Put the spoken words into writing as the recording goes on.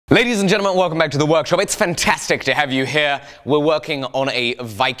Ladies and gentlemen, welcome back to the workshop. It's fantastic to have you here. We're working on a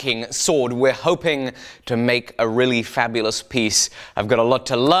Viking sword. We're hoping to make a really fabulous piece. I've got a lot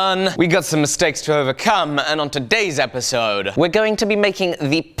to learn. We got some mistakes to overcome, and on today's episode, we're going to be making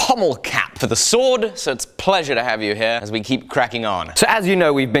the pommel cap for the sword, so it's a pleasure to have you here as we keep cracking on. So as you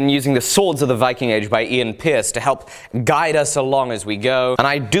know, we've been using the Swords of the Viking Age by Ian Pierce to help guide us along as we go, and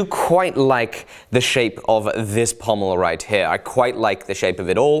I do quite like the shape of this pommel right here. I quite like the shape of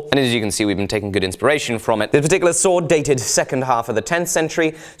it all. And as you can see, we've been taking good inspiration from it. This particular sword dated second half of the 10th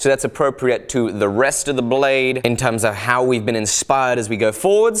century, so that's appropriate to the rest of the blade in terms of how we've been inspired as we go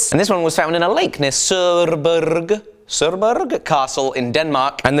forwards. And this one was found in a lake near Søborg Castle in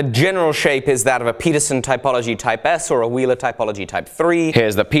Denmark, and the general shape is that of a Peterson typology type S or a Wheeler typology type 3.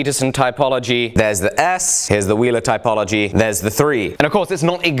 Here's the Peterson typology, there's the S, here's the Wheeler typology, there's the 3. And of course, it's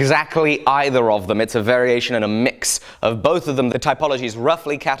not exactly either of them, it's a variation and a mix of both of them. The typologies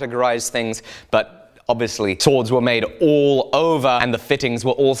roughly categorize things, but obviously, swords were made all over, and the fittings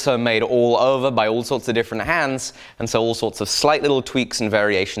were also made all over by all sorts of different hands, and so all sorts of slight little tweaks and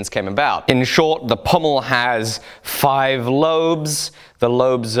variations came about. In short, the pommel has 5 lobes. The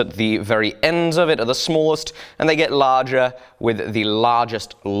lobes at the very ends of it are the smallest, and they get larger with the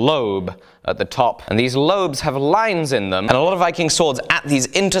largest lobe at the top. And these lobes have lines in them, and a lot of Viking swords at these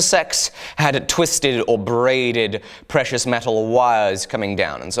intersects had twisted or braided precious metal wires coming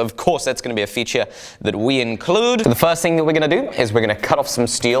down. And so, of course, that's going to be a feature that we include. So the first thing that we're going to do is we're going to cut off some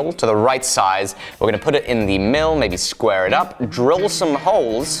steel to the right size. We're going to put it in the mill, maybe square it up, drill some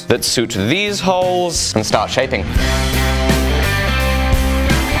holes that suit these holes, and start shaping.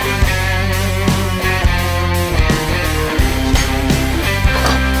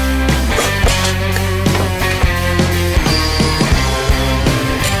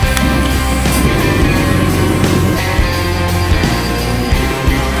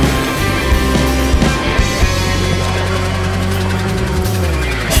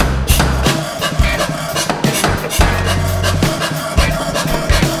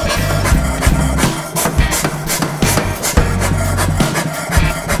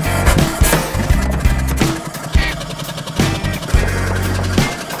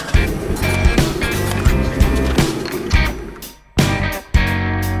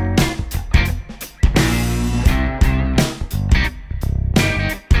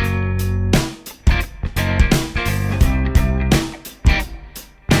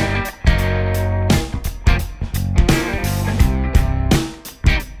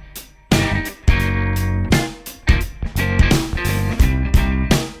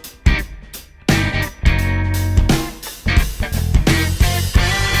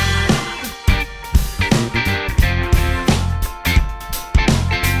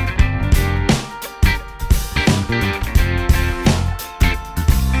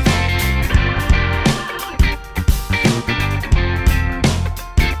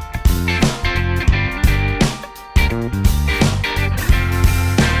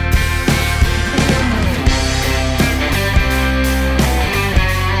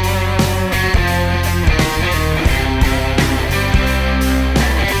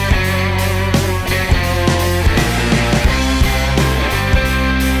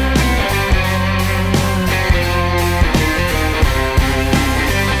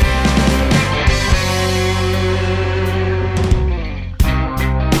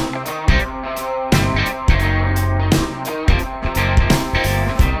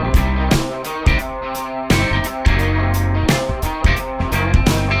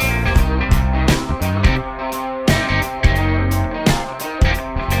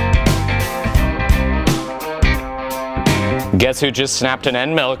 Guess who just snapped an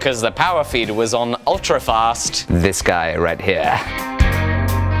end mill because the power feed was on ultra fast? This guy right here.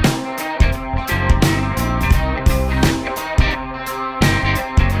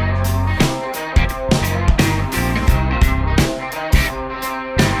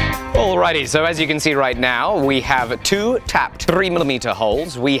 Alrighty, so as you can see right now, we have 2 tapped 3mm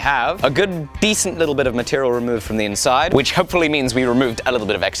holes. We have a good, decent little bit of material removed from the inside, which hopefully means we removed a little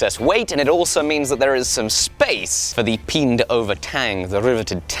bit of excess weight, and it also means that there is some space for the pinned over tang, the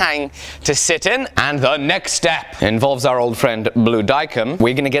riveted tang, to sit in. And the next step involves our old friend Blue Dicom.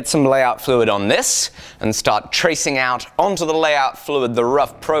 We're going to get some layout fluid on this and start tracing out onto the layout fluid the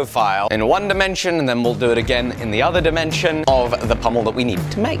rough profile in one dimension, and then we'll do it again in the other dimension of the pommel that we need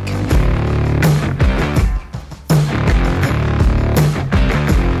to make.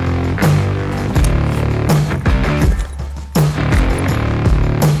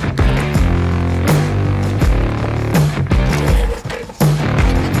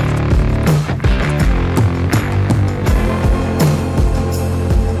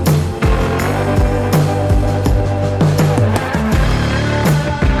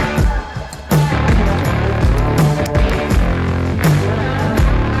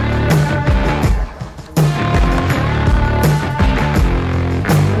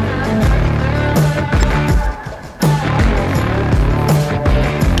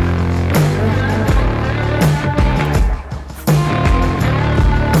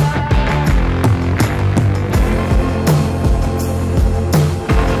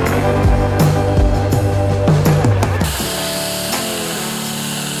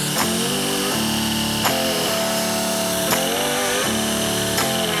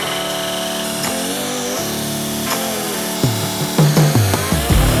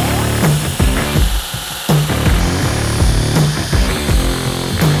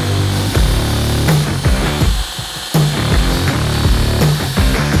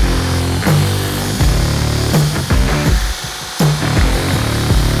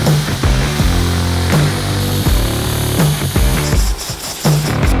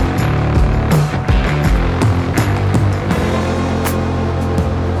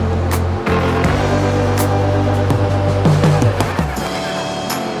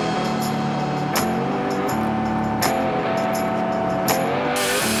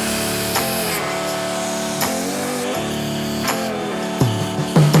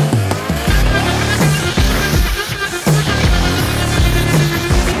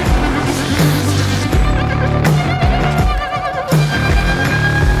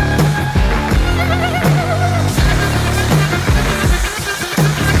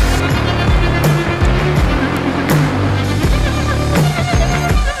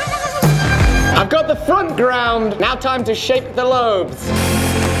 Good ground. Now time to shape the lobes.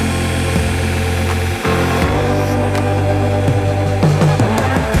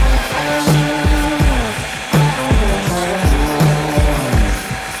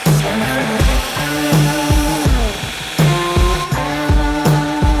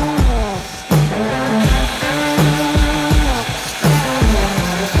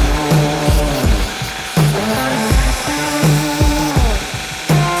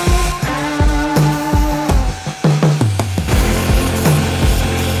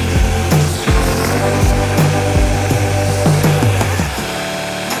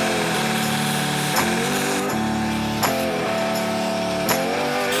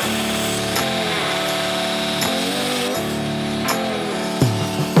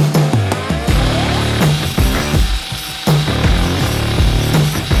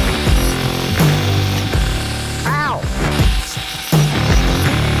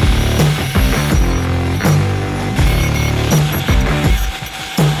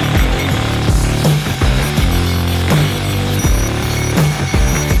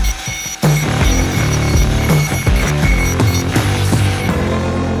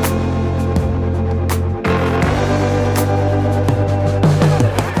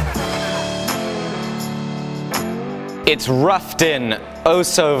 It's roughed in, oh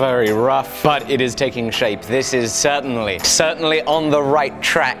so very rough, but it is taking shape. This is certainly on the right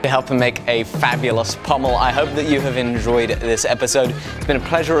track to help him make a fabulous pommel. I hope that you have enjoyed this episode. It's been a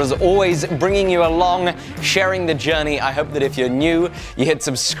pleasure as always bringing you along, sharing the journey. I hope that if you're new, you hit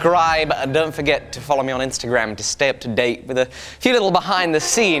subscribe. Don't forget to follow me on Instagram to stay up to date with a few little behind the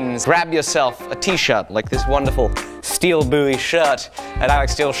scenes. Grab yourself a t-shirt like this wonderful steel buoy shirt at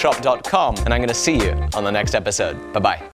alexsteelshop.com, and I'm going to see you on the next episode. Bye-bye.